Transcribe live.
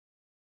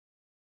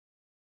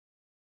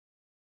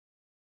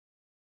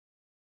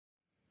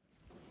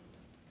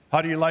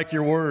How do you like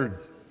your word?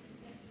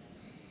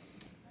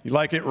 You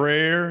like it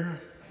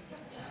rare?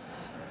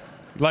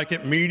 You like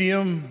it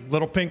medium,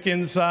 little pink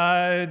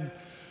inside,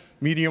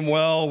 medium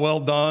well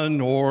done,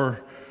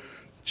 or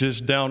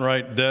just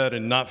downright dead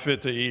and not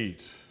fit to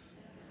eat?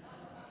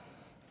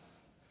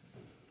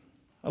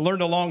 I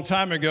learned a long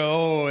time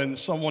ago, and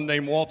someone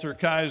named Walter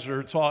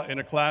Kaiser taught in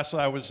a class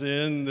I was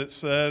in that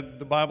said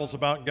the Bible's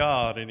about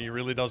God and he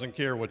really doesn't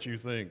care what you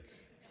think.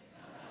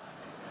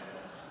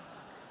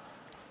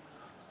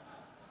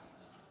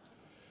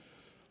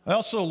 I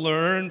also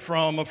learned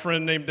from a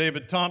friend named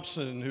David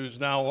Thompson, who's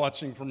now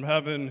watching from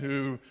heaven,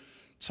 who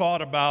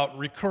taught about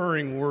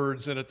recurring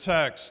words in a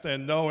text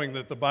and knowing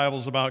that the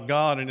Bible's about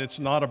God and it's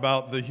not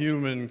about the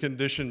human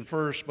condition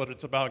first, but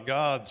it's about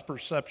God's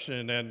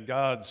perception and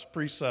God's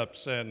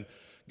precepts and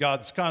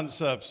God's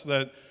concepts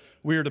that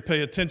we are to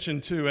pay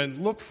attention to and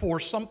look for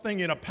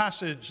something in a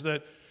passage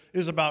that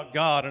is about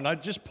God. And I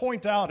just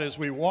point out as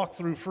we walk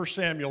through 1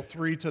 Samuel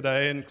 3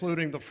 today,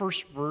 including the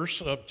first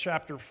verse of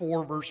chapter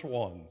 4, verse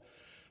 1,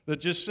 that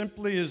just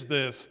simply is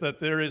this, that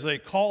there is a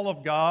call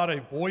of God,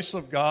 a voice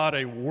of God,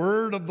 a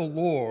word of the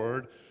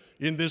Lord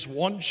in this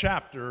one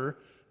chapter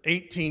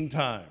 18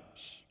 times.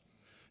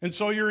 And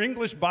so your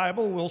English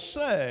Bible will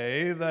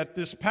say that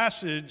this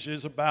passage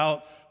is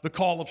about the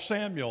call of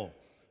Samuel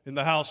in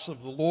the house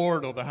of the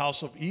Lord or the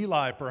house of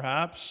Eli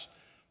perhaps.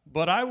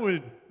 But I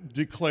would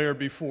declare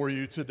before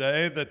you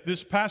today that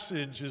this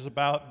passage is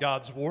about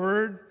God's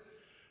word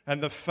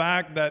and the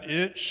fact that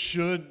it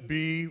should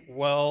be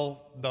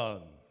well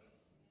done.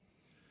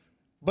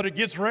 But it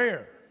gets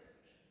rare.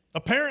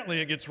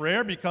 Apparently it gets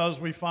rare because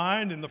we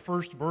find in the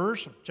first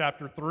verse of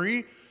chapter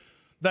 3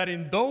 that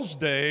in those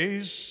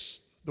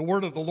days the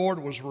word of the Lord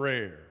was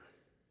rare.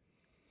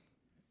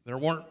 There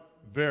weren't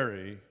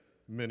very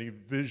many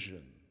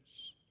visions.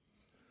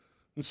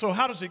 And so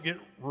how does it get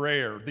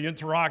rare? The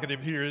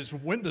interrogative here is,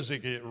 when does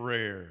it get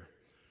rare?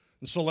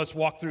 And so let's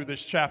walk through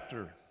this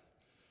chapter.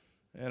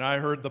 And I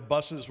heard the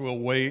buses will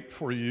wait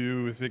for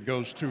you if it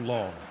goes too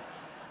long.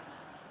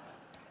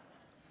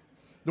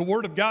 The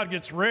word of God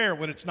gets rare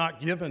when it's not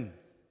given.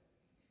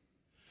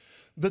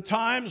 The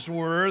times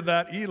were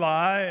that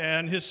Eli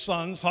and his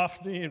sons,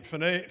 Hophni and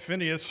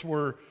Phinehas,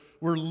 were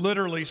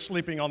literally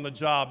sleeping on the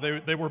job.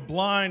 They were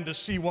blind to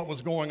see what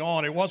was going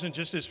on. It wasn't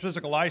just his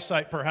physical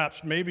eyesight,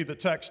 perhaps. Maybe the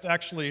text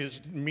actually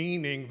is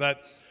meaning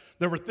that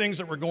there were things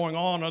that were going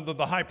on under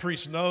the high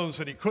priest's nose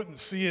and he couldn't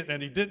see it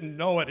and he didn't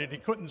know it and he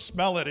couldn't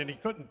smell it and he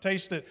couldn't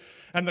taste it.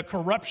 And the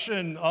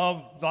corruption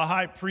of the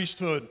high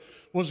priesthood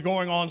was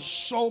going on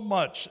so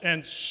much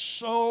and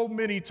so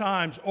many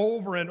times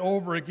over and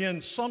over again.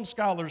 Some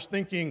scholars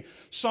thinking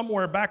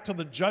somewhere back to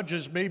the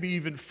Judges, maybe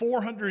even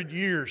 400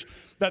 years,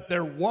 that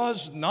there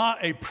was not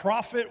a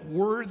prophet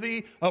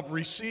worthy of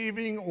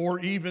receiving or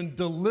even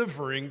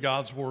delivering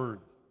God's word.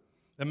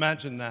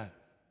 Imagine that.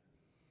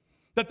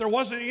 That there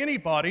wasn't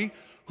anybody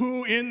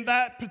who in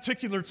that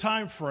particular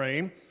time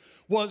frame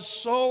was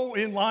so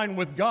in line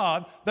with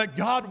God that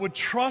God would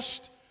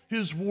trust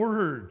his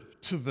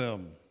word to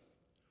them.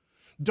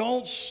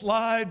 Don't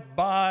slide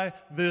by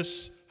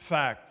this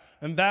fact.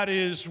 And that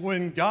is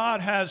when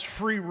God has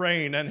free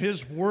reign and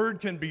his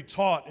word can be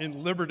taught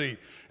in liberty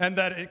and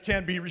that it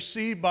can be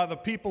received by the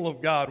people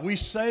of God. We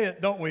say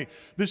it, don't we?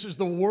 This is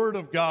the word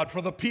of God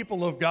for the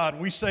people of God.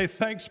 We say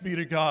thanks be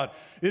to God.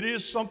 It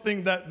is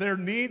something that there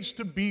needs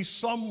to be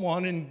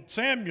someone in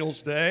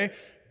Samuel's day,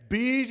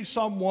 be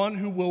someone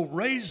who will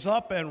raise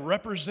up and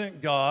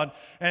represent God,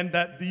 and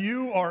that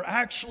you are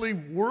actually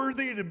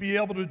worthy to be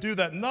able to do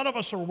that. None of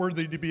us are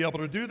worthy to be able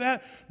to do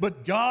that,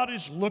 but God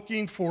is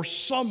looking for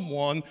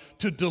someone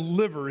to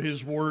deliver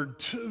his word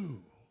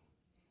to.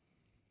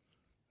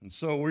 And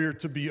so we're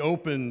to be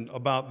open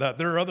about that.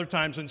 There are other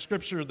times in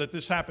Scripture that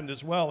this happened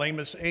as well.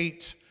 Amos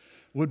 8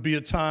 would be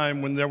a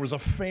time when there was a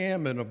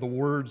famine of the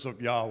words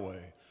of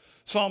Yahweh.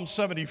 Psalm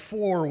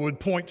 74 would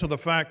point to the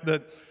fact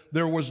that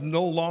there was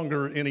no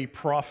longer any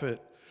prophet.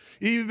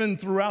 Even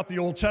throughout the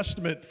Old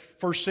Testament,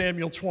 1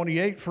 Samuel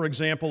 28, for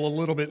example, a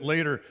little bit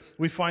later,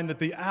 we find that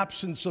the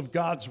absence of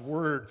God's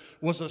word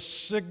was a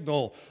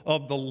signal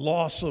of the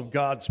loss of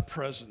God's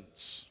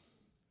presence.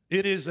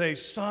 It is a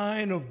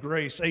sign of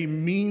grace, a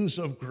means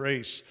of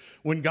grace,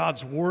 when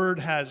God's word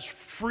has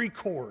free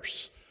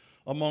course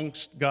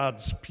amongst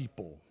God's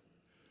people.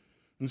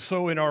 And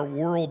so in our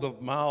world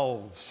of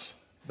mouths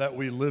that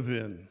we live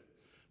in,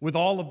 with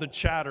all of the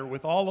chatter,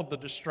 with all of the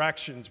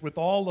distractions, with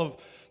all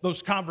of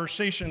those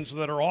conversations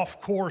that are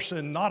off course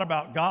and not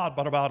about God,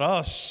 but about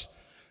us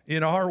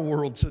in our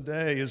world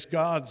today, is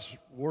God's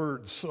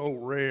word so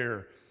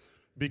rare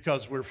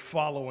because we're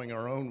following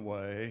our own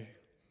way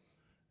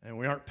and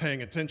we aren't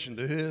paying attention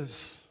to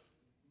his?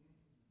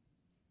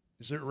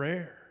 Is it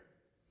rare?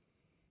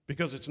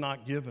 Because it's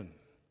not given.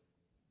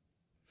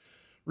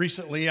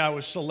 Recently, I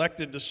was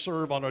selected to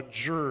serve on a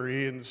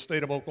jury in the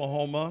state of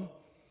Oklahoma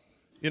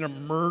in a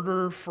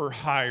murder for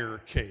hire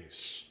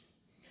case.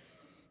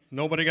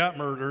 Nobody got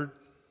murdered.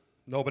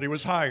 Nobody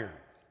was hired.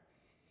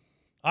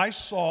 I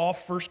saw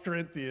 1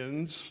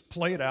 Corinthians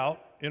played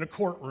out in a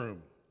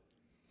courtroom.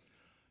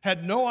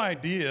 Had no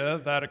idea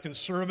that a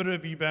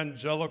conservative,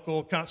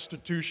 evangelical,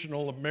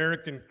 constitutional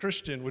American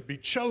Christian would be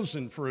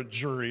chosen for a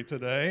jury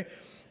today,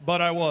 but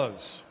I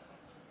was.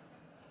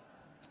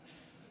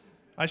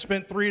 I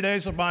spent 3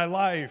 days of my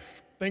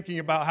life thinking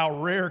about how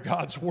rare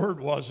God's word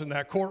was in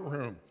that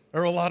courtroom.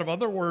 There are a lot of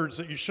other words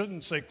that you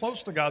shouldn't say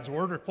close to God's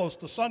word or close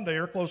to Sunday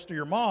or close to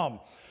your mom,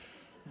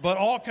 but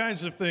all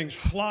kinds of things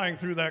flying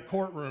through that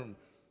courtroom.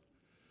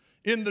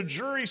 In the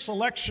jury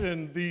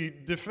selection, the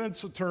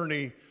defense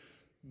attorney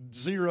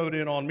zeroed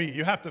in on me.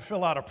 You have to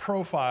fill out a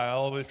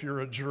profile if you're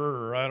a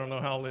juror. I don't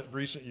know how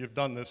recent you've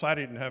done this. I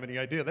didn't have any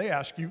idea. They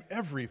ask you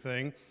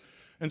everything.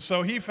 And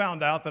so he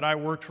found out that I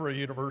worked for a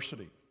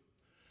university.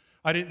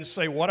 I didn't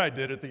say what I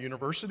did at the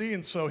university,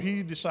 and so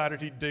he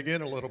decided he'd dig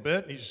in a little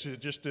bit. He's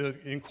just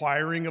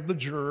inquiring of the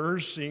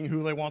jurors, seeing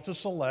who they want to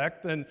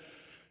select. And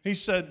he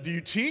said, "Do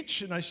you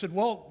teach?" And I said,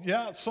 "Well,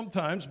 yeah,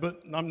 sometimes,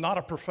 but I'm not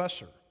a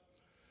professor."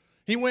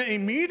 He went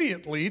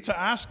immediately to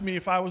ask me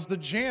if I was the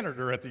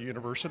janitor at the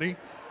university.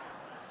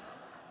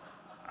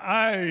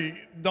 I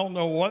don't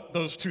know what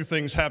those two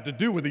things have to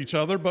do with each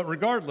other, but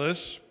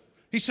regardless,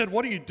 he said,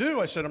 "What do you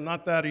do?" I said, "I'm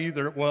not that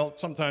either." "Well,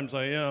 sometimes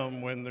I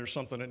am when there's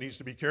something that needs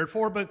to be cared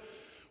for, but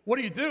what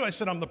do you do?" I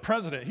said, "I'm the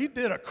president." He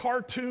did a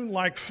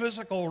cartoon-like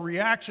physical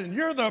reaction.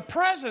 "You're the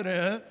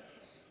president?"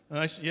 And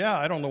I said, "Yeah,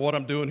 I don't know what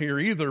I'm doing here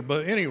either,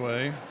 but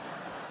anyway.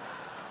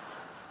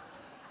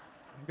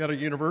 I've got a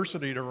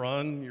university to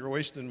run. You're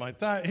wasting my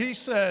time." He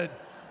said,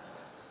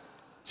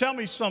 "Tell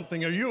me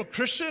something. Are you a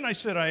Christian?" I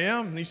said, "I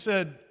am." And he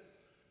said,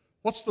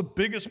 "What's the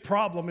biggest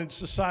problem in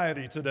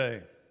society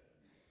today?"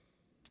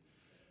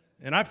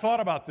 And I've thought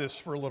about this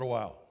for a little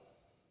while.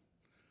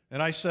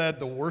 And I said,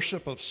 "The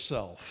worship of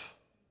self."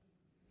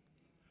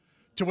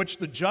 To which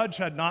the judge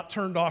had not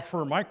turned off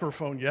her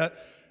microphone yet,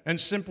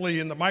 and simply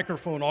in the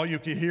microphone, all you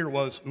could hear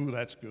was, "Ooh,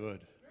 that's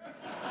good."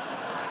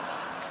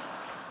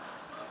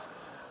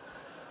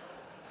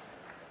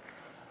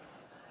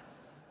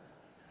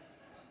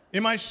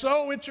 Am I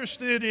so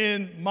interested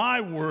in my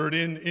word,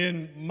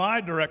 in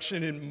my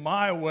direction, in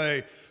my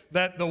way,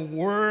 that the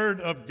word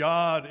of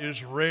God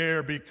is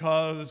rare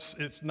because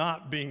it's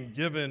not being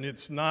given,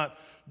 it's not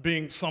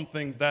being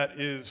something that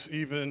is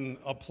even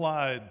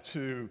applied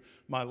to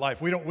my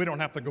life? We don't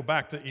have to go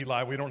back to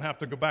Eli. We don't have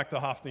to go back to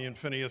Hophni and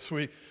Phinehas.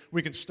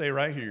 We can stay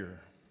right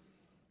here.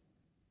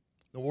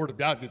 The word of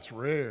God gets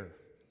rare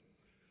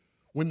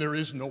when there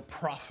is no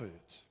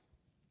prophet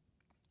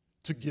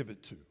to give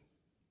it to.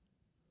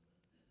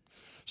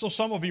 So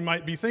some of you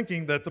might be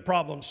thinking that the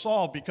problem's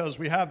solved because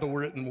we have the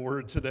written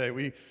word today.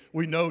 We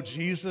know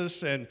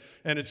Jesus, and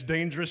it's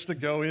dangerous to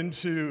go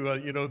into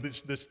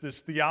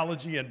this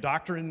theology and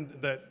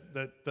doctrine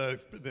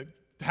that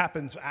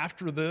happens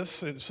after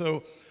this, and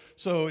so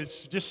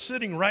it's just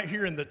sitting right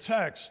here in the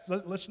text.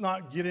 Let's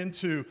not get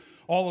into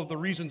all of the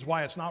reasons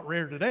why it's not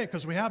rare today,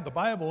 because we have the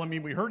Bible. I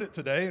mean, we heard it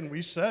today, and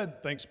we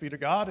said, thanks be to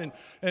God,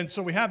 and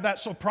so we have that.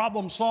 So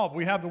problem solved.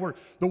 We have the word.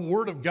 The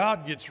word of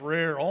God gets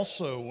rare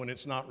also when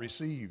it's not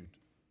received.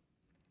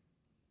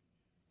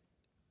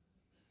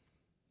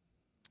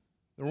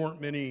 There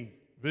weren't many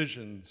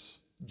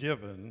visions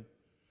given,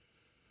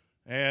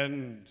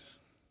 and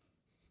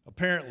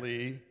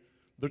apparently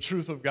the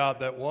truth of God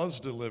that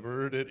was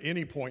delivered at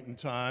any point in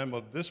time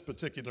of this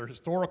particular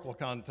historical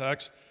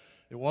context,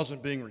 it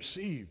wasn't being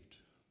received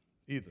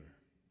either.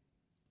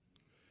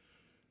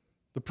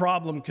 The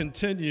problem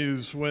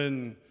continues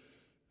when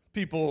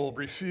people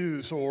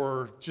refuse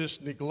or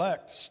just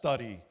neglect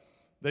study.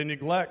 They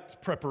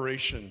neglect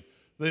preparation.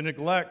 They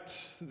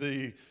neglect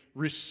the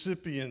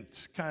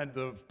recipient kind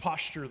of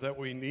posture that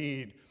we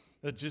need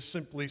that just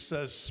simply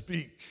says,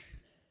 "Speak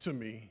to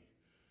me.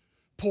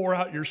 Pour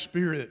out your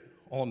spirit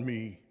on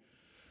me."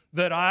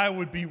 That I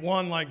would be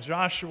one like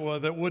Joshua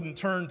that wouldn't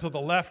turn to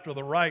the left or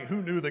the right.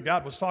 Who knew that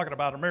God was talking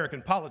about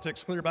American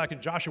politics clear back in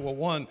Joshua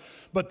 1?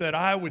 But that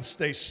I would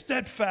stay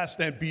steadfast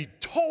and be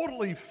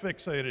totally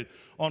fixated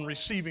on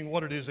receiving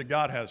what it is that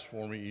God has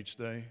for me each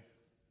day.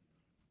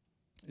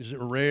 Is it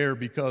rare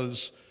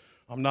because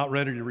I'm not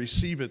ready to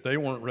receive it? They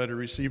weren't ready to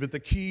receive it. The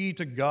key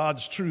to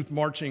God's truth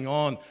marching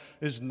on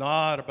is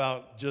not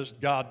about just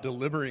God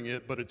delivering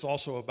it, but it's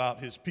also about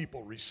his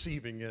people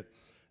receiving it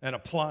and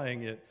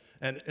applying it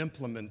and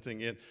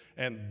implementing it,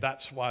 and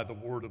that's why the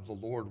word of the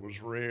Lord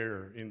was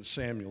rare in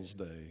Samuel's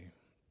day.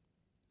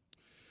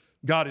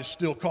 God is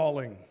still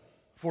calling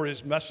for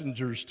his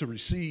messengers to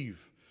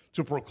receive,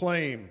 to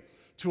proclaim,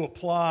 to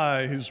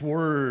apply his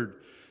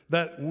word,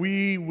 that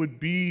we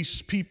would be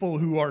people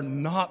who are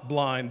not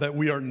blind, that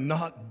we are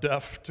not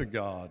deaf to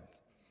God.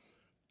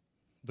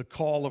 The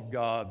call of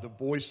God, the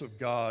voice of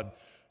God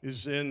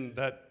is in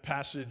that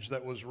passage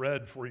that was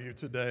read for you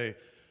today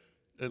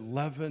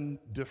 11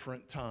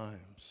 different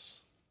times.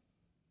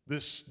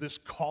 This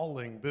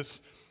calling,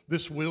 this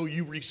will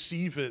you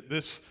receive it,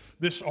 this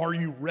are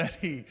you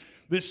ready,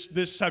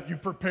 this have you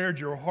prepared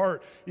your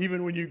heart,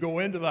 even when you go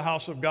into the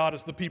house of God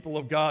as the people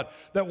of God,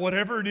 that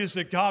whatever it is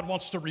that God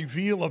wants to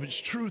reveal of his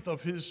truth,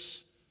 of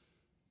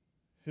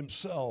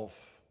himself,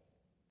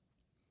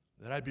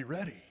 that I'd be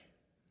ready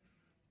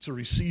to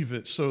receive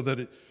it so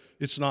that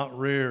it's not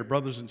rare.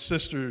 Brothers and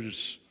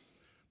sisters,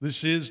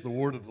 this is the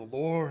word of the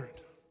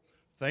Lord.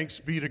 Thanks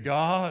be to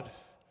God.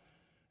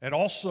 And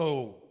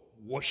also,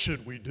 what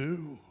should we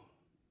do?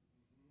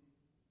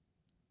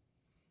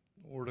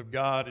 The word of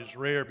God is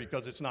rare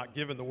because it's not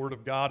given. The word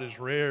of God is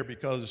rare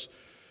because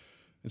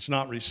it's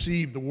not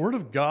received. The word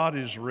of God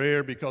is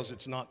rare because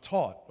it's not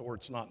taught or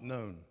it's not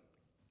known.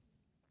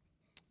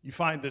 You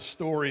find this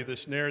story,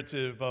 this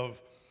narrative of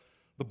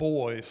the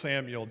boy,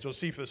 Samuel.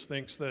 Josephus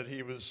thinks that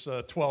he was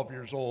 12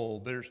 years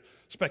old. There's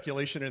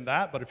speculation in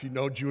that, but if you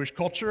know Jewish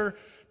culture,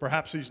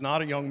 perhaps he's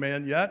not a young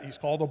man yet. He's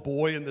called a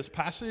boy in this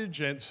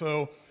passage, and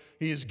so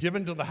he is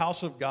given to the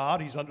house of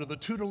God. He's under the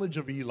tutelage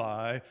of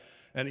Eli,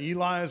 and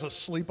Eli is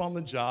asleep on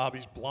the job.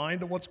 He's blind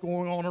to what's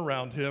going on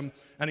around him,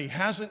 and he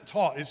hasn't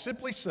taught. It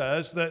simply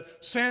says that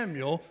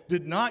Samuel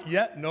did not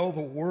yet know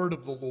the word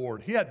of the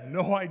Lord. He had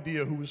no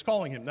idea who was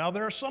calling him. Now,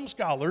 there are some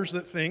scholars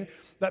that think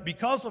that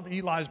because of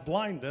Eli's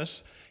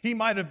blindness, he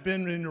might have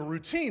been in a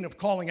routine of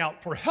calling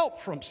out for help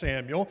from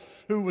Samuel,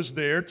 who was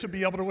there to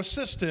be able to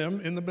assist him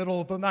in the middle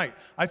of the night.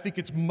 I think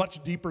it's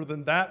much deeper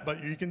than that,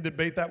 but you can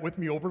debate that with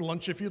me over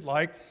lunch if you'd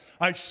like.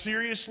 I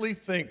seriously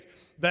think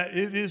that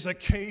it is a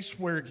case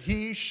where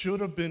he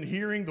should have been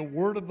hearing the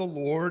word of the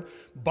Lord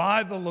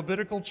by the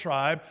Levitical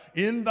tribe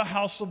in the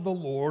house of the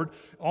Lord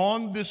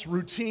on this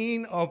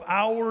routine of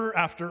hour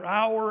after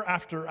hour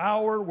after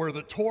hour where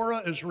the Torah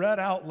is read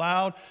out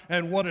loud.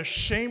 And what a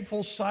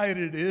shameful sight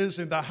it is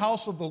in the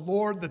house of the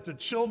Lord that the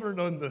children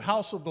in the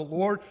house of the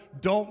Lord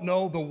don't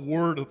know the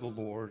word of the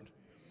Lord.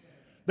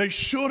 They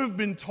should have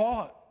been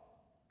taught.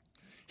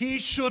 He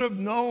should have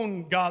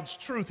known God's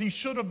truth. He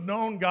should have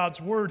known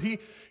God's word. He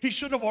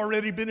should have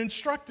already been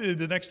instructed.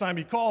 The next time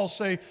he calls,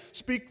 say,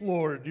 "Speak,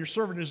 Lord, your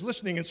servant is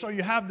listening." And so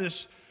you have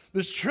this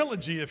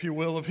trilogy, if you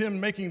will, of him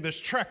making this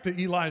trek to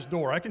Eli's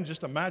door. I can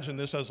just imagine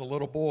this as a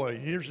little boy.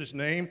 He hears his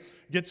name,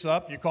 gets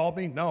up. "You called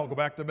me?" "No, go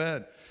back to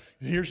bed."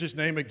 He hears his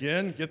name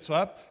again, gets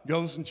up,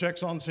 goes and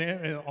checks on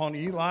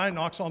Eli,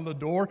 knocks on the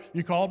door.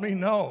 "You called me?"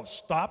 "No."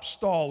 "Stop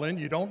stalling.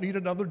 You don't need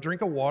another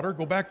drink of water.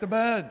 Go back to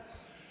bed."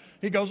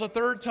 He goes a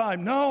third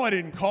time. "No, I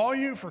didn't call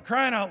you. For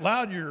crying out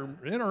loud, you're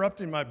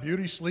interrupting my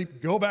beauty sleep.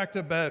 Go back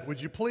to bed,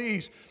 would you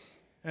please?"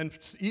 And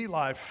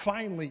Eli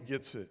finally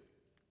gets it.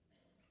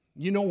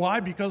 You know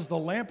why? Because the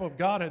lamp of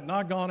God had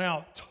not gone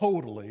out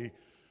totally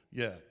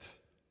yet.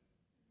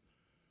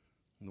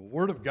 And the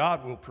word of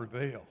God will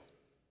prevail.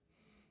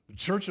 The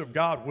church of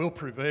God will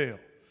prevail.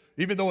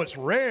 Even though it's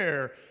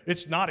rare,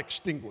 it's not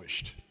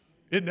extinguished.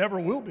 It never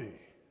will be.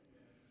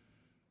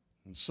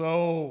 And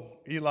so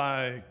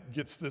Eli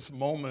gets this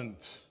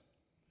moment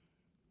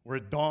where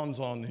it dawns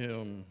on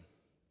him.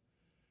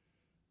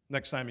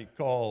 Next time he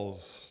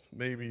calls,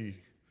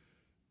 maybe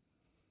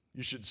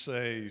you should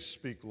say,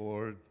 "Speak,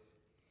 Lord,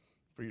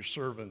 for your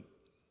servant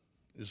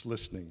is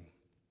listening."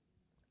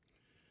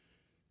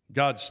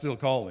 God's still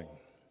calling.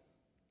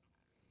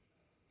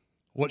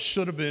 What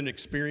should have been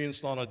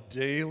experienced on a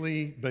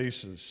daily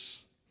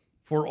basis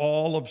for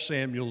all of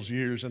Samuel's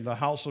years in the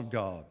house of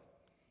God,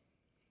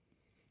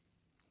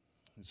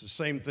 it's the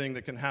same thing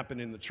that can happen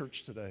in the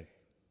church today.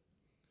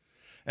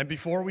 And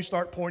before we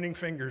start pointing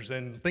fingers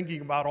and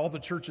thinking about all the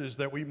churches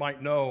that we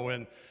might know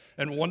and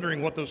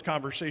wondering what those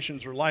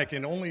conversations are like,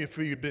 and only if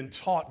we had been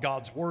taught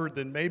God's word,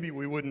 then maybe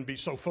we wouldn't be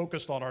so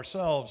focused on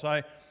ourselves.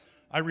 I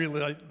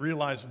really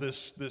realized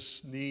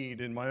this need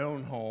in my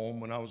own home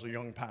when I was a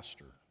young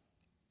pastor.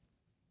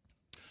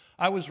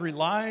 I was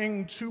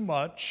relying too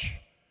much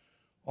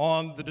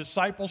on the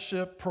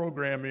discipleship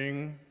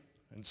programming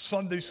and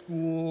Sunday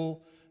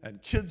school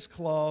and kids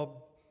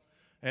club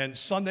and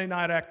Sunday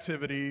night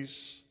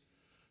activities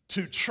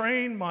to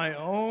train my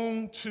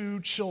own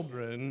two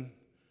children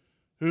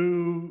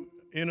who,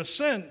 in a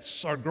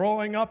sense, are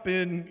growing up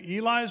in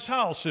Eli's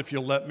house, if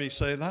you'll let me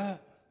say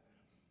that.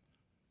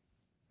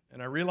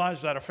 And I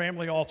realized at a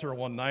family altar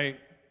one night,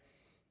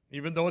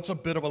 even though it's a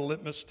bit of a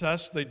litmus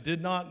test, they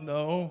did not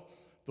know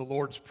the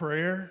Lord's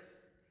Prayer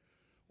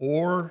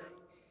or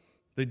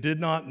they did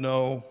not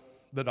know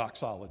the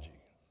doxology.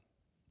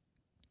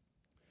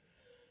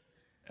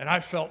 And I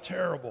felt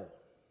terrible.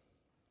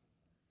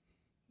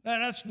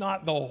 And that's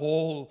not the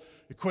whole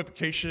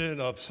equivocation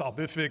of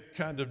salvific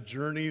kind of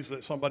journeys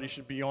that somebody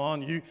should be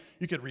on. You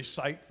could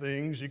recite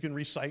things, you can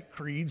recite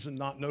creeds and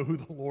not know who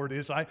the Lord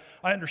is. I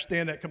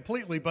understand that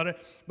completely, but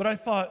I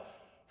thought,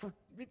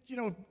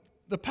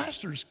 the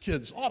pastor's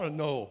kids ought to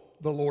know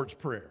the Lord's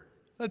Prayer.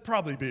 That'd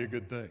probably be a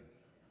good thing,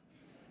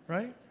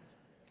 right?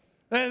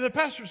 And the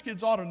pastor's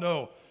kids ought to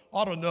know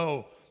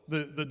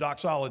the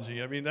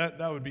doxology. I mean, that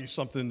would be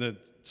something that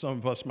some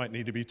of us might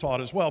need to be taught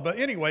as well. But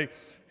anyway,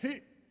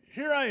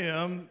 here I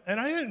am, and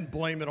I didn't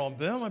blame it on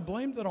them. I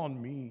blamed it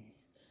on me.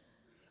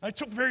 I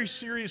took very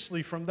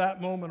seriously from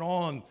that moment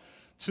on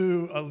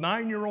to a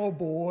 9-year-old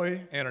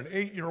boy and an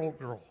 8-year-old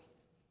girl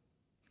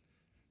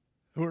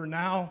who are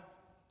now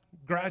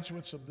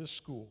graduates of this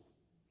school,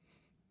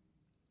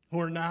 who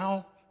are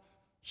now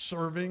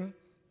serving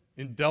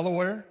in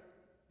Delaware.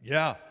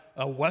 Yeah,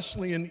 a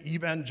Wesleyan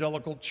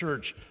evangelical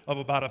church of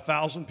about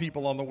 1,000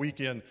 people on the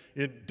weekend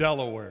in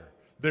Delaware.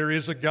 there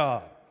is a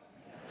God.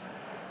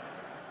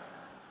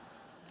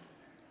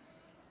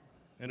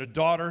 And a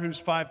daughter who's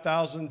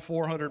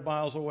 5,400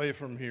 miles away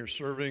from here,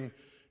 serving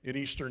in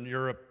Eastern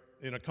Europe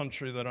in a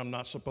country that I'm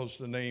not supposed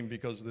to name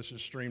because this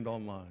is streamed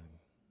online.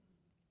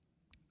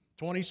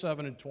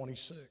 27 and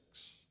 26.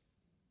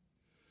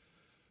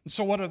 And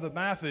so what the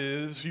math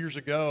is, years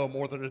ago,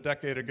 more than a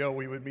decade ago,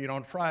 we would meet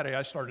on Friday.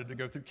 I started to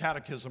go through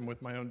catechism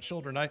with my own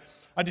children. I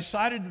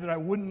decided that I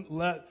wouldn't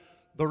let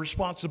the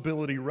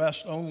responsibility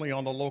rest only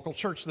on the local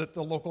church, that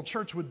the local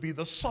church would be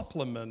the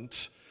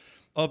supplement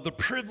of the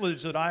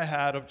privilege that I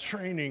had of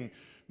training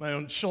my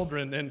own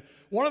children. And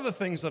one of the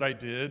things that I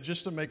did,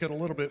 just to make it a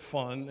little bit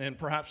fun, and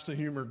perhaps to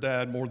humor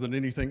Dad more than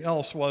anything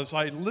else, was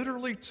I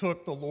literally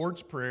took the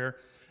Lord's Prayer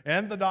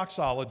and the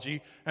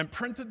doxology and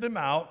printed them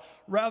out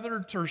rather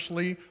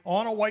tersely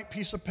on a white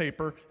piece of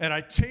paper, and I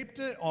taped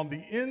it on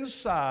the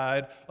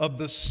inside of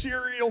the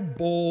cereal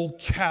bowl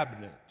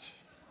cabinet.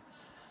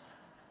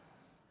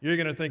 You're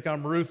going to think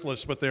I'm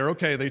ruthless, but they're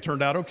okay. They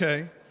turned out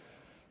okay.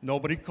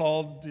 Nobody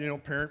called,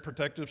 Parent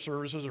Protective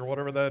Services or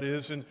whatever that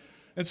is. And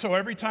so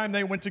every time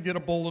they went to get a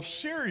bowl of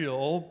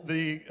cereal,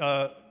 the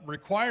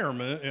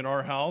requirement in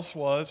our house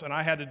was, and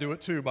I had to do it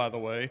too, by the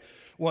way,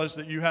 was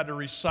that you had to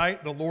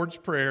recite the Lord's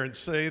Prayer and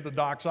say the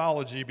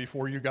doxology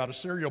before you got a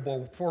cereal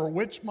bowl, for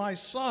which my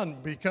son,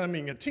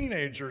 becoming a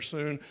teenager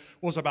soon,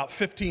 was about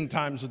 15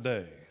 times a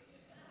day.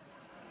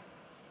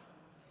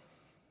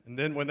 And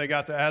then when they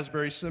got to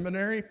Asbury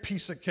Seminary,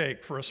 piece of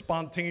cake for a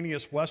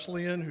spontaneous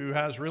Wesleyan who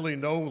has really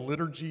no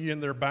liturgy in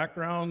their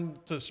background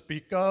to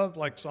speak of,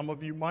 like some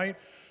of you might.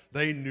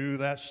 They knew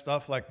that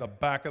stuff like the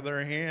back of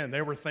their hand.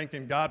 They were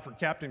thanking God for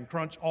Captain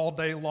Crunch all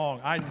day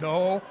long. I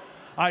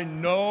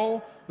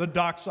know the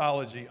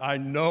doxology. I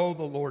know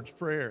the Lord's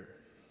Prayer.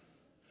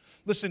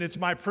 Listen, it's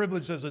my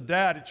privilege as a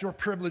dad. It's your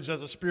privilege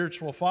as a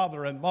spiritual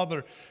father and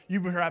mother. You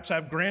perhaps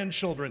have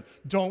grandchildren.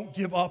 Don't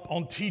give up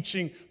on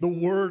teaching the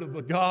word of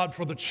the God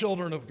for the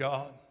children of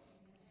God.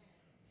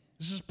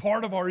 This is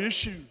part of our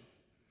issue.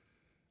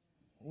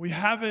 We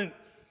haven't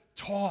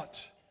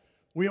taught.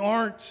 We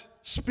aren't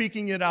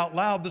speaking it out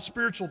loud. The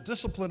spiritual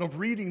discipline of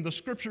reading the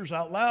scriptures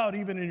out loud,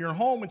 even in your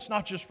home, it's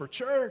not just for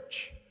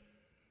church.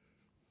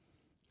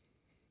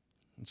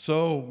 And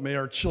so may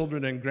our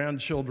children and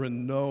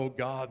grandchildren know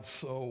God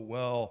so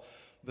well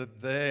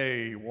that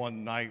they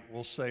one night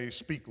will say,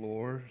 "Speak,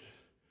 Lord,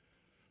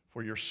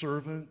 for your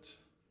servant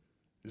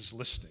is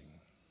listening."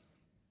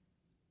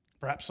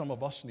 Perhaps some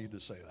of us need to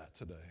say that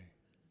today.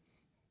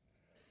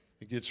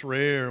 It gets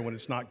rare when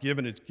it's not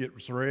given. It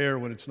gets rare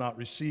when it's not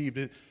received.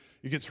 It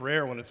gets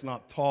rare when it's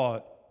not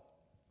taught.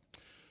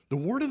 The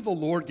word of the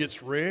Lord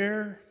gets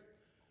rare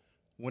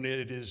when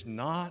it is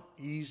not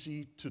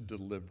easy to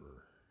deliver.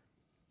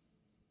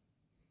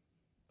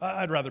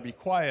 I'd rather be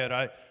quiet.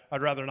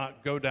 I'd rather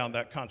not go down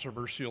that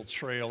controversial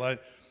trail.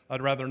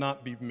 I'd rather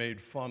not be made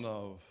fun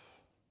of.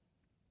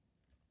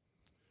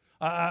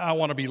 I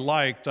want to be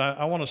liked.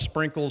 I want to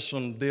sprinkle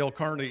some Dale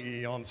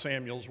Carnegie on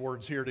Samuel's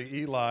words here to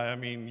Eli. I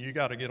mean, you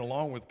got to get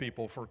along with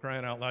people, for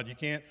crying out loud. You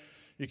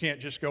can't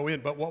just go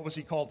in. But what was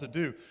he called to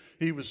do?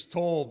 He was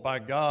told by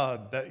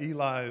God that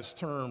Eli's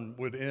term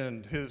would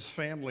end, his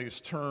family's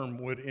term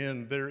would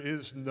end. There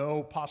is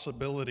no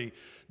possibility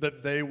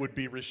that they would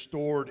be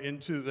restored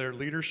into their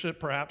leadership,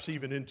 perhaps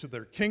even into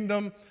their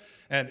kingdom.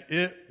 And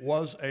it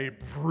was a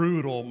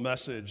brutal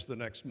message the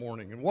next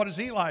morning. And what does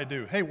Eli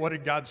do? Hey, what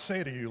did God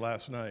say to you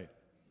last night?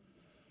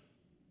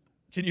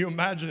 Can you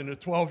imagine a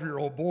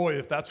 12-year-old boy,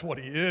 if that's what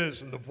he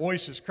is, and the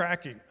voice is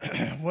cracking?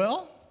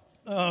 Well,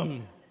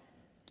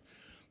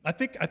 I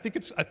think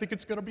it's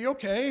going to be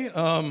okay.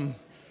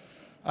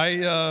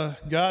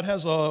 God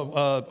has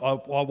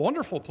a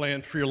wonderful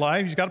plan for your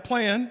life. He's got a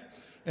plan,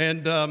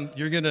 and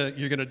you're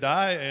gonna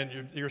die,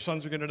 and your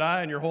sons are gonna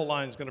die, and your whole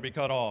line is gonna be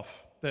cut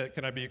off.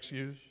 Can I be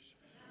excused?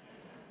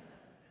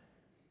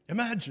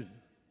 Imagine.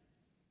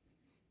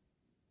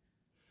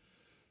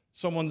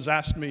 Someone's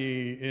asked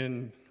me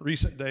in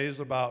recent days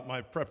about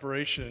my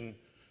preparation,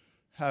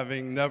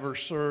 having never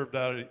served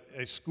at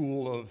a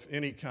school of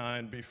any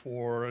kind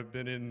before. I've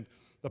been in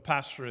the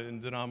pastorate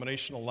and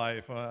denominational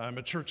life. I'm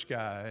a church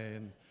guy.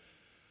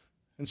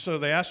 And so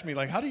they asked me,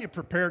 how do you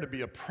prepare to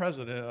be a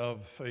president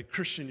of a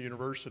Christian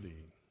university?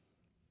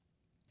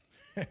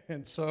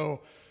 And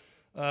so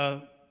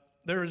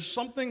there is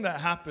something that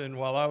happened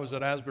while I was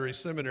at Asbury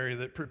Seminary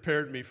that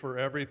prepared me for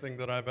everything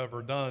that I've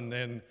ever done.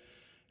 And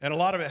a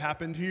lot of it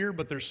happened here,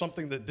 but there's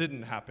something that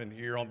didn't happen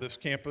here on this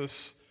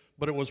campus,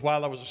 but it was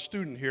while I was a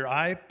student here.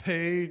 I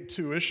paid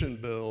tuition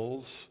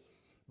bills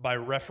by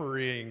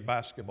refereeing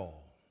basketball.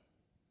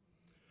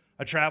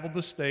 I traveled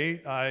the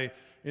state. I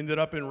ended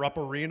up in Rupp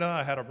Arena.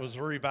 I had a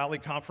Missouri Valley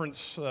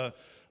Conference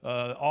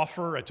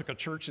offer. I took a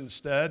church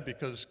instead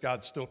because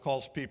God still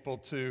calls people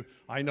to,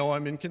 I know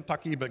I'm in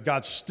Kentucky, but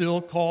God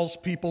still calls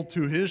people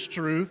to his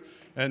truth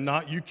and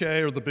not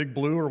UK or the Big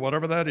Blue or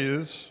whatever that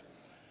is.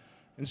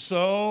 And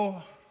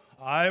so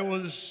I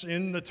was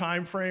in the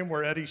time frame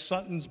where Eddie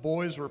Sutton's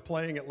boys were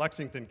playing at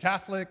Lexington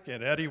Catholic,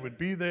 and Eddie would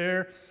be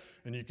there.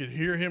 and you could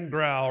hear him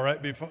growl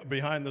right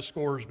behind the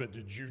scores, but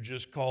did you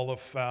just call a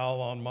foul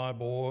on my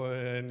boy?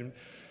 And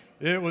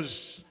it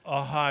was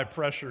a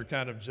high-pressure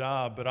kind of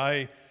job, but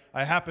I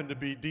happened to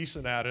be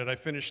decent at it. I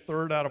finished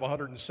third out of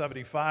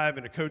 175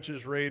 in a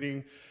coach's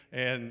rating,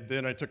 and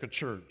then I took a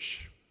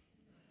church.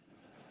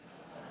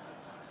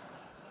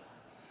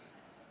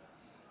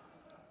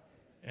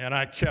 And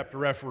I kept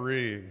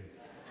refereeing.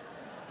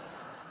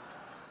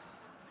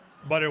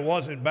 But it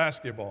wasn't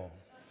basketball.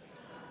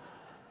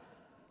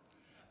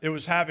 It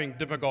was having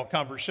difficult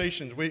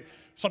conversations.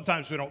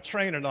 Sometimes we don't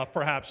train enough,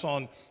 perhaps,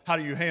 on how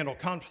do you handle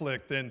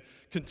conflict and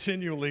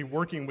continually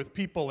working with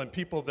people and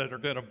people that are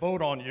going to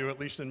vote on you, at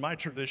least in my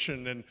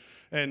tradition,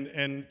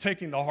 and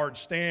taking the hard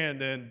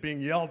stand and being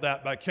yelled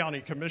at by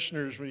county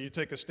commissioners when you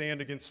take a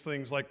stand against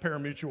things like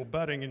parimutuel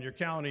betting in your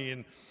county,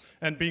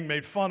 and being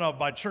made fun of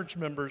by church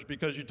members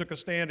because you took a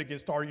stand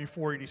against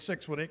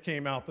RU486 when it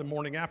came out, the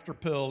morning after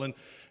pill, and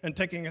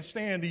taking a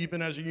stand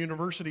even as a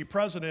university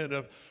president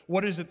of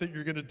what is it that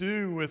you're going to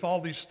do with all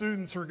these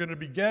students who are going to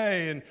be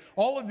gay, and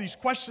all of these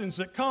questions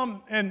that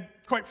come. And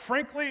quite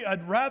frankly,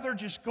 I'd rather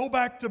just go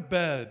back to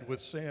bed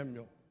with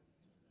Samuel.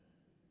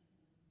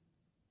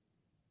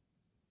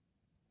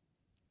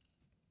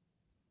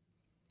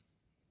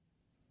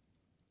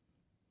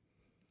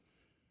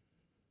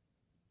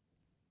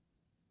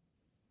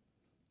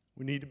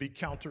 We need to be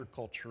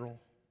countercultural,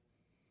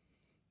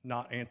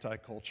 not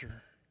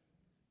anti-culture.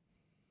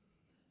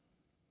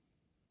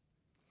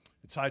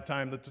 It's high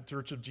time that the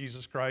Church of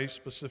Jesus Christ,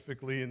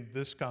 specifically in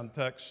this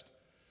context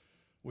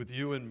with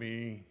you and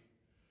me,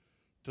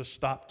 to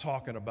stop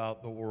talking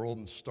about the world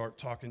and start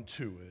talking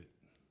to it.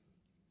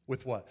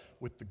 With what?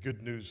 With the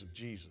good news of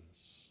Jesus.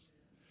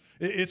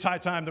 It's high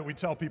time that we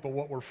tell people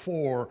what we're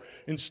for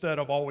instead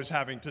of always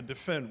having to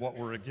defend what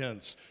we're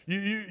against.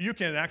 You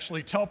can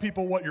actually tell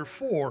people what you're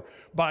for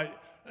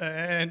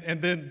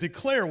and then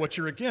declare what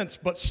you're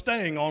against, but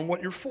staying on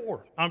what you're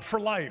for. I'm for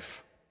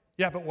life.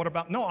 Yeah, but what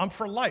about? No, I'm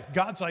for life.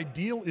 God's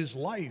ideal is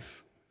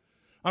life.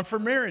 I'm for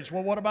marriage.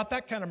 Well, what about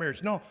that kind of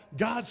marriage? No,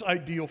 God's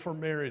ideal for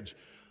marriage.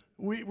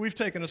 We've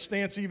taken a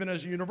stance even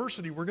as a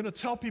university. We're going to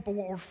tell people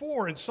what we're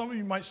for. And some of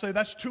you might say,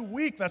 that's too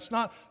weak. That's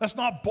not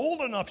bold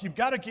enough. You've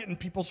got to get in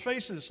people's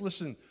faces.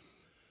 Listen,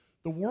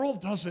 the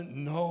world doesn't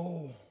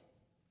know.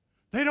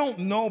 They don't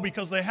know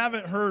because they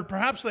haven't heard.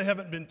 Perhaps they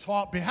haven't been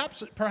taught.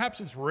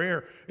 Perhaps it's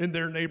rare in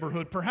their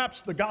neighborhood.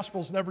 Perhaps the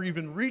gospel's never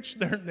even reached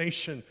their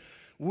nation.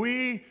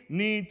 We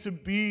need to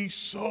be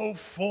so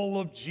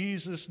full of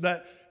Jesus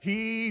that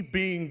He,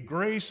 being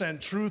grace and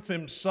truth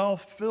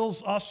Himself,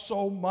 fills us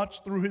so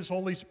much through His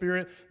Holy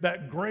Spirit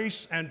that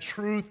grace and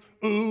truth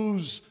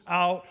ooze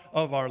out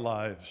of our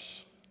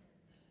lives.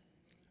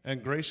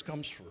 And grace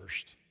comes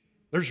first.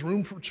 There's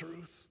room for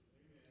truth.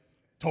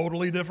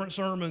 Totally different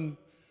sermon.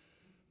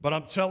 But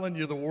I'm telling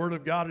you, the Word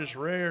of God is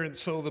rare, and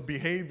so the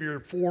behavior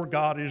for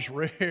God is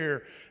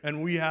rare.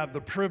 And we have the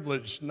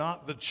privilege,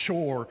 not the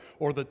chore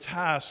or the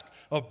task,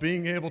 of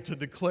being able to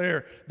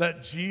declare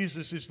that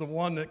Jesus is the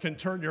one that can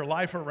turn your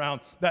life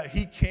around, that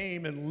He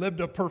came and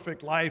lived a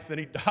perfect life, and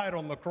He died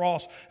on the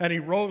cross, and He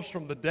rose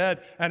from the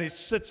dead, and He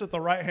sits at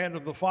the right hand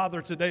of the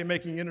Father today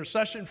making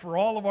intercession for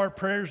all of our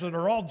prayers that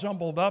are all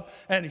jumbled up,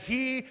 and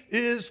He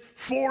is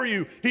for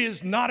you. He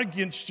is not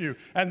against you.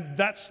 And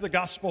that's the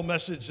gospel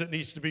message that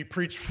needs to be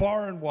preached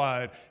far and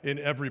wide in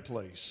every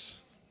place.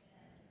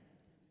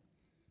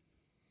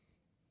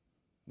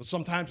 But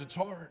sometimes it's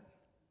hard.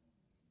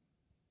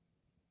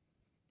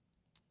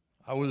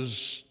 I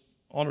was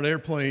on an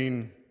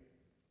airplane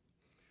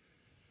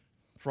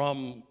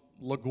from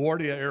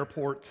LaGuardia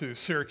Airport to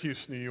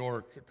Syracuse, New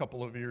York, a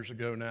couple of years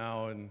ago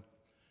now, and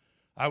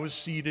I was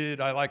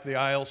seated. I like the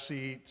aisle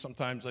seat.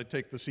 Sometimes I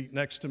take the seat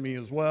next to me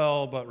as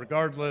well, but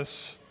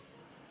regardless,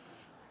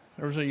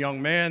 there was a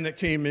young man that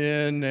came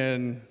in,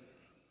 and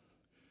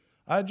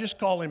I'd just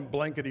call him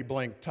blankety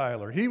blank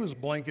Tyler. He was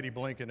blankety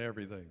blanking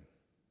everything.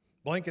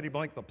 Blankety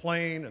blank the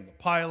plane and the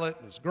pilot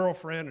and his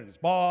girlfriend and his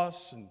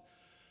boss, and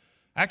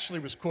actually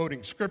was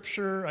quoting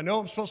scripture. I know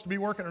I'm supposed to be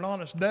working an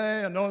honest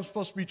day. I know I'm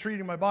supposed to be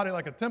treating my body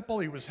like a temple.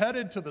 He was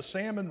headed to the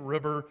Salmon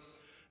River,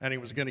 and he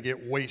was going to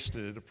get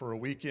wasted for a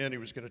weekend. He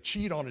was going to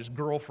cheat on his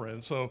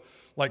girlfriend, so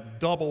like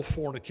double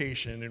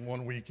fornication in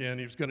one weekend.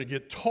 He was going to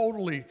get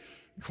totally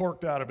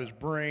corked out of his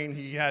brain.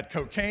 He had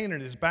cocaine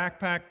in his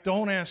backpack.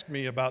 Don't ask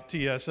me about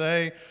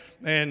TSA.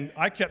 And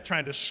I kept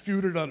trying to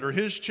scoot it under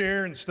his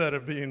chair instead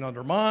of being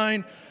under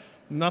mine.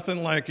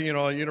 Nothing like,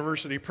 a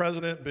university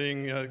president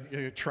being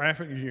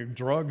trafficking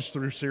drugs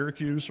through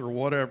Syracuse or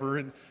whatever.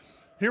 And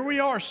here we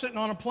are sitting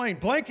on a plane,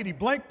 blankety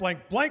blank, blank,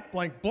 blank,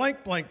 blank,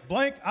 blank, blank,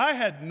 blank. I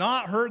had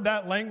not heard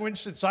that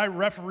language since I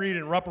refereed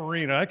in Rupp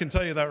Arena. I can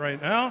tell you that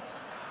right now.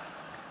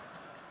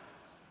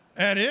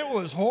 And it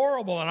was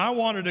horrible, and I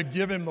wanted to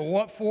give him the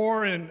what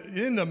for, and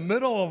in the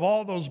middle of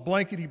all those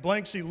blankety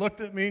blanks, he looked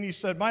at me and he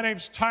said, "My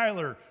name's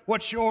Tyler.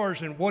 What's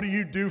yours, and what do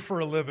you do for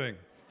a living?"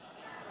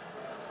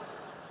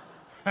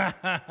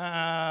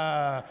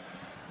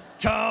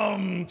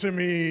 Come to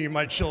me,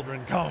 my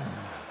children, come.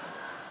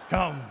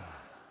 Come.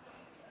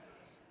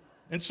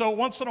 And so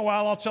once in a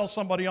while, I'll tell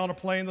somebody on a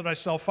plane that I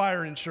sell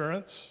fire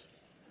insurance.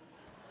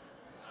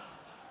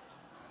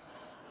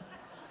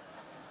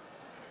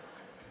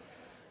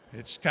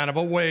 It's kind of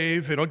a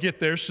wave. It'll get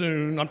there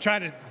soon. I'm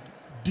trying to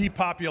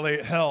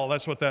depopulate hell.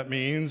 That's what that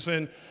means.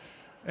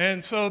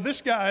 And so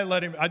this guy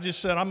I just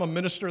said, I'm a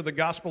minister of the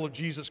gospel of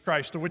Jesus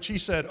Christ, to which he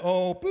said,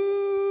 oh,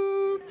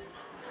 boop.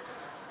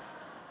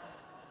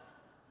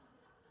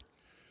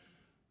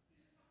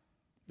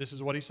 This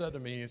is what he said to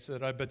me. He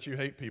said, I bet you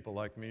hate people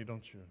like me,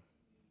 don't you?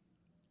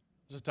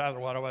 I said, Tyler,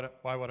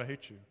 why would I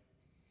hate you?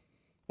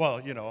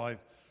 Well, I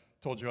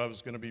told you I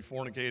was going to be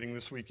fornicating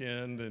this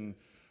weekend, and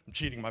I'm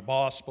cheating my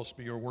boss, supposed to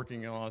be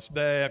working on this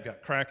day. I've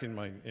got crack in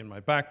my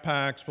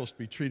backpack, supposed to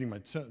be treating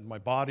my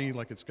body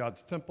like it's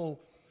God's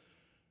temple.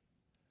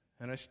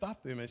 And I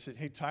stopped him. I said,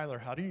 hey, Tyler,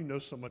 how do you know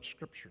so much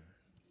scripture?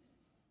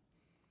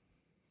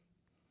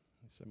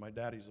 He said, my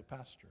daddy's a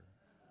pastor.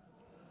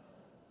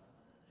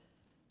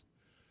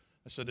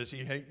 I said, does he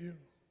hate you?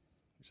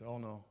 He said, oh,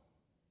 no.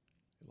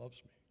 He loves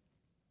me.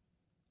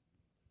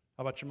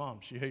 How about your mom?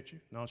 She hates you?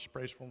 No, she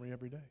prays for me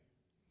every day.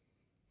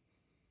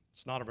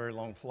 It's not a very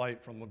long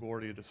flight from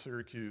LaGuardia to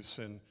Syracuse,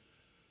 and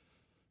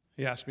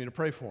he asked me to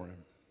pray for him.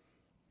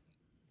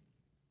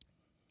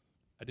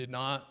 I did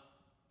not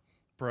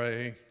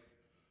pray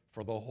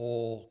for the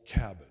whole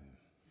cabin.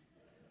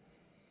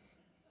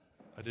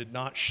 I did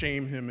not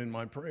shame him in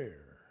my prayer.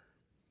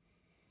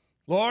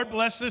 Lord,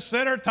 bless this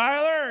sinner,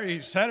 Tyler.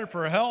 He's headed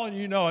for hell, and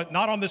you know it.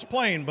 Not on this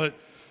plane, but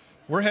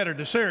we're headed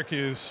to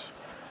Syracuse.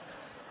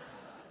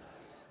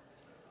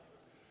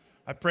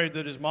 I prayed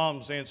that his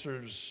mom's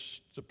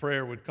answers to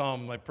prayer would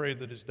come. I prayed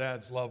that his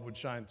dad's love would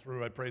shine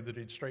through. I prayed that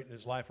he'd straighten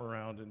his life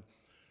around. And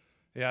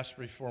he asked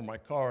me for my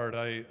card.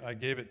 I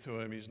gave it to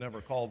him. He's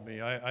never called me.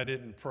 I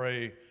didn't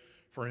pray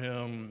for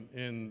him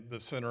in the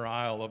center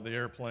aisle of the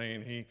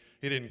airplane. He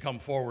didn't come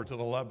forward to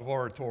the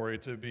laboratory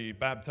to be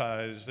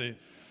baptized.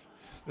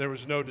 There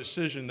was no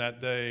decision that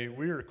day.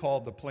 We are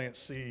called to plant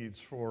seeds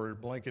for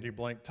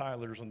blankety-blank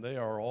Tylers, and they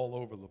are all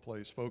over the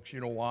place, folks. You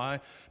know why?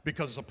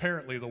 Because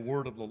apparently the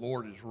word of the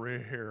Lord is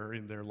rare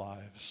in their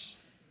lives.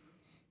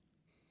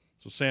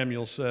 So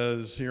Samuel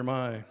says, here am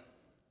I.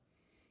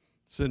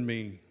 Send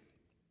me.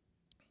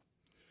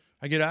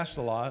 I get asked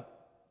a lot,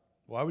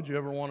 why would you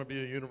ever want to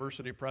be a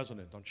university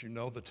president? Don't you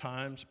know the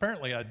times?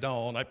 Apparently I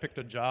don't. I picked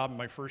a job, and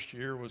my first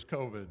year was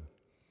COVID.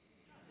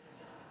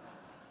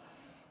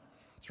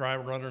 Try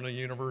running a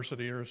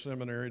university or a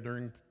seminary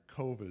during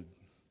COVID.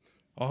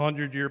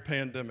 100-year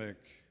pandemic.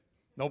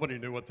 Nobody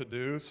knew what to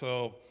do,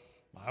 so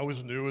I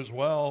was new as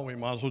well. We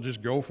might as well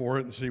just go for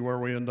it and see where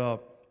we end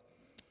up.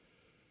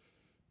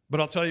 But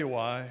I'll tell you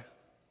why.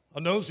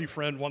 A nosy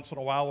friend once in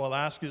a while will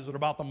ask, is it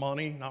about the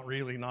money? Not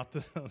really,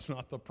 it's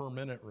not the per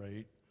minute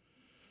rate.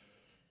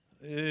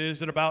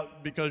 Is it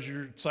about because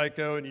you're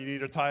psycho and you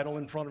need a title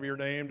in front of your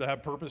name to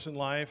have purpose in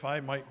life? I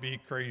might be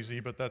crazy,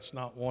 but that's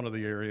not one of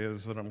the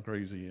areas that I'm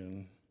crazy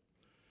in.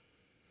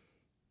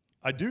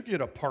 I do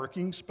get a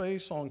parking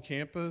space on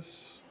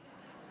campus.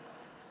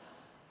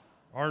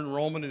 Our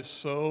enrollment is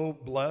so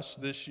blessed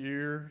this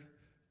year,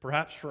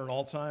 perhaps for an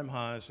all-time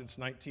high since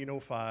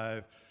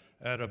 1905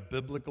 at a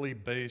biblically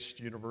based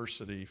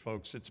university.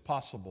 Folks, it's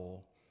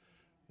possible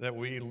that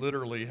we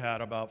literally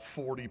had about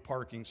 40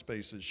 parking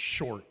spaces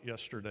short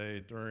yesterday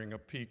during a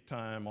peak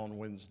time on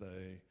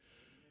Wednesday.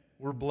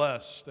 We're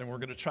blessed, and we're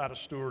going to try to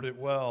steward it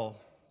well.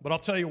 But I'll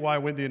tell you why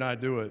Wendy and I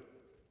do it.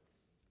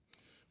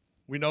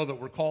 We know that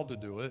we're called to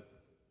do it.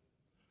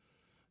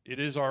 It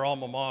is our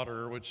alma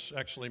mater, which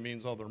actually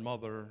means other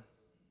mother.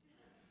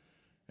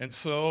 And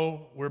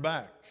so we're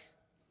back.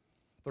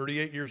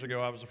 38 years ago,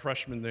 I was a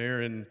freshman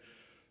there, and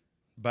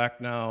back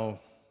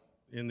now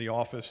in the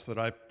office that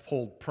I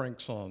pulled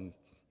pranks on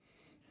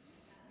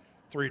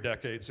 3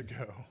 decades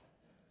ago.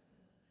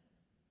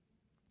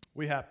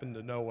 We happen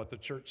to know what the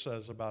church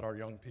says about our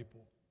young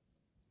people.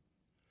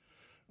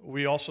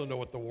 We also know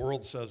what the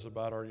world says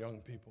about our young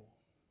people.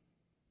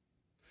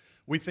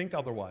 We think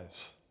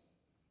otherwise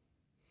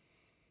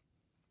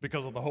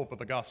because of the hope of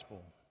the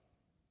gospel.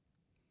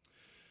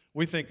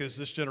 We think as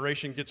this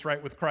generation gets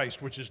right with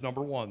Christ, which is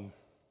number one,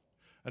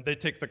 and they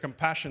take the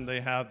compassion they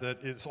have that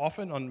is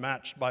often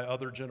unmatched by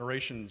other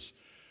generations,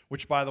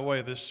 which, by the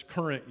way, this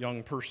current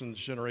young person's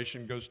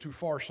generation goes too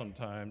far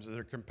sometimes.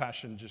 Their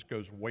compassion just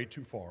goes way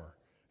too far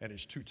and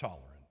is too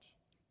tolerant.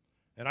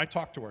 And I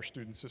talk to our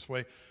students this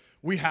way.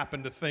 We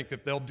happen to think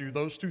if they'll do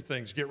those two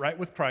things, get right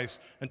with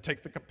Christ and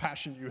take the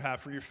compassion you have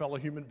for your fellow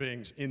human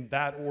beings in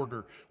that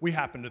order, we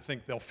happen to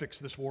think they'll fix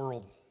this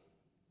world.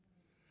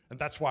 And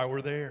that's why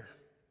we're there.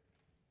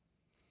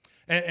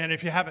 And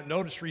if you haven't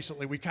noticed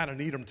recently, we kind of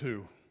need them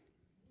to.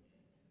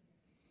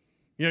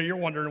 You know, you're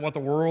wondering what the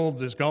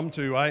world has come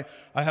to. I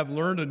have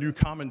learned a new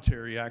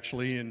commentary,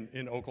 actually,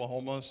 in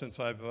Oklahoma since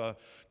I've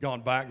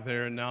gone back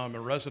there, and now I'm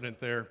a resident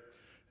there.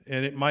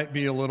 And it might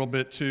be a little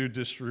bit too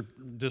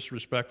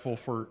disrespectful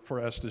for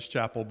Estes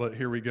Chapel, but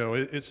here we go.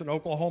 It's an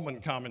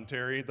Oklahoman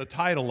commentary. The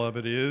title of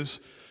it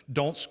is,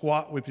 Don't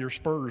Squat with Your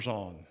Spurs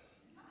On.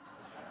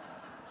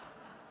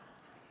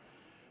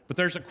 But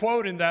there's a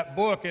quote in that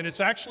book, and it's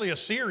actually a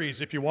series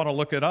if you want to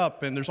look it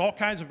up, and there's all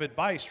kinds of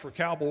advice for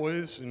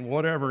cowboys and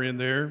whatever in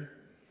there.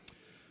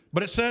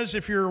 But it says,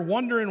 if you're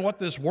wondering what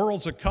this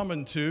world's a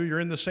coming to,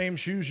 you're in the same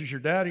shoes as your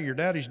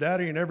daddy's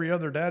daddy, and every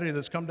other daddy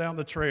that's come down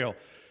the trail.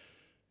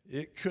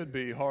 It could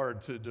be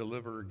hard to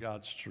deliver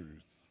God's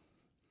truth.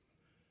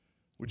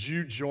 Would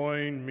you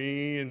join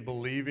me in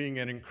believing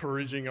and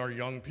encouraging our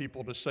young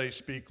people to say,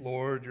 "Speak,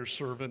 Lord, your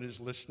servant is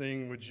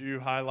listening"? Would you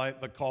highlight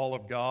the call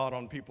of God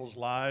on people's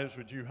lives?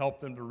 Would you help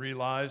them to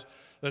realize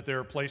that there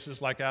are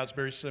places like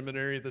Asbury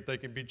Seminary that they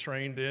can be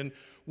trained in?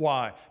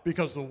 Why?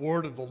 Because the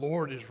word of the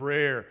Lord is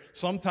rare,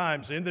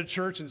 sometimes in the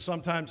church and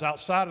sometimes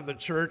outside of the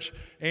church,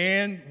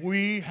 and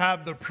we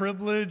have the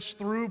privilege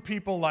through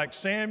people like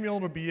Samuel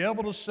to be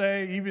able to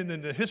say, even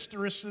in the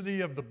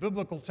historicity of the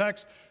biblical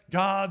text,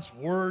 God's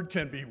word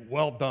can be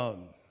well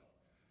done.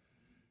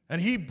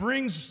 And he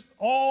brings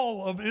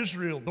all of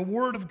Israel, the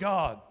word of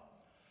God.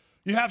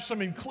 You have some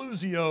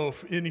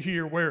inclusio in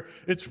here where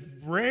it's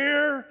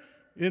rare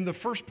in the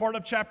first part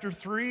of chapter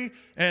 3,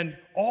 and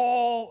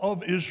all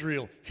of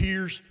Israel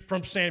hears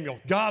from Samuel,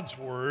 God's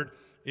word,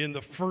 in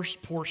the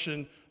first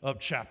portion of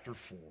chapter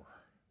 4.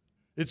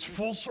 It's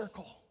full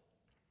circle.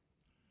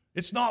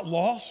 It's not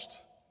lost.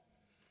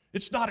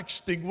 It's not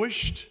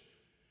extinguished.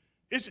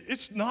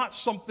 It's not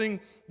something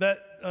that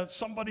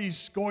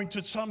somebody's going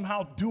to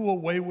somehow do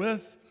away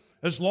with.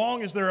 As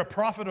long as they're a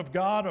prophet of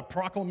God, a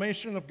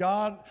proclamation of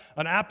God,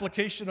 an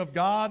application of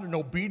God, an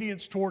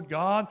obedience toward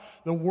God,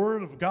 the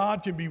word of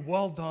God can be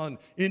well done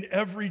in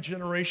every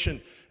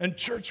generation. And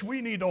church,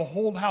 we need to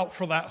hold out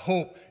for that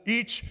hope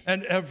each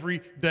and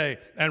every day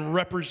and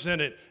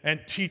represent it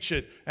and teach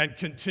it and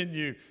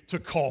continue to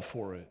call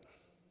for it.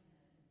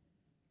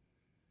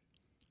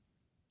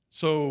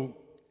 So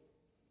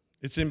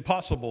it's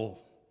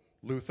impossible,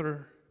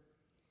 Luther.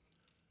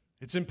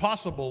 It's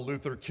impossible,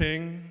 Luther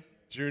King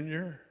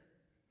Jr.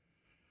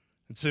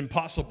 It's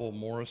impossible,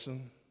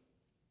 Morrison.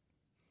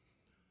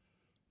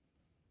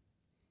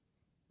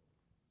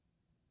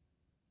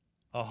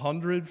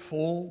 $100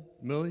 full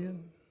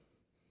million?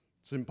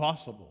 It's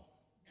impossible.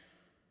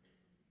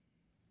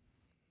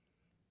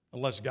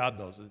 Unless God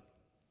does it.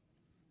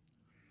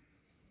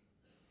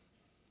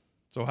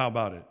 So how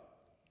about it?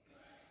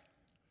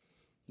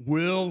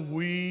 Will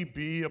we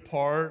be a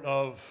part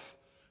of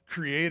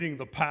creating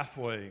the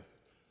pathway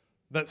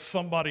that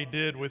somebody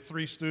did with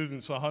 3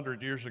 students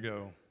 100 years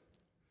ago?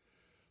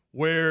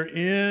 Where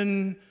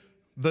in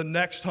the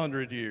next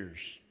 100 years,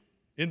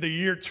 in the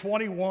year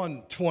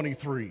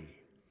 2123,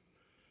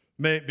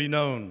 may it be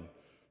known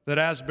that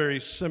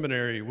Asbury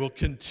Seminary will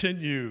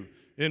continue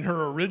in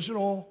her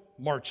original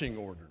marching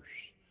orders,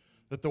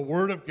 that the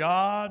Word of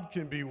God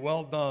can be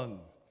well done,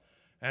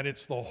 and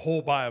it's the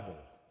whole Bible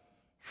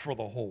for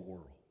the whole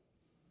world.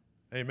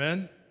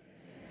 Amen?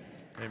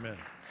 Amen. Amen.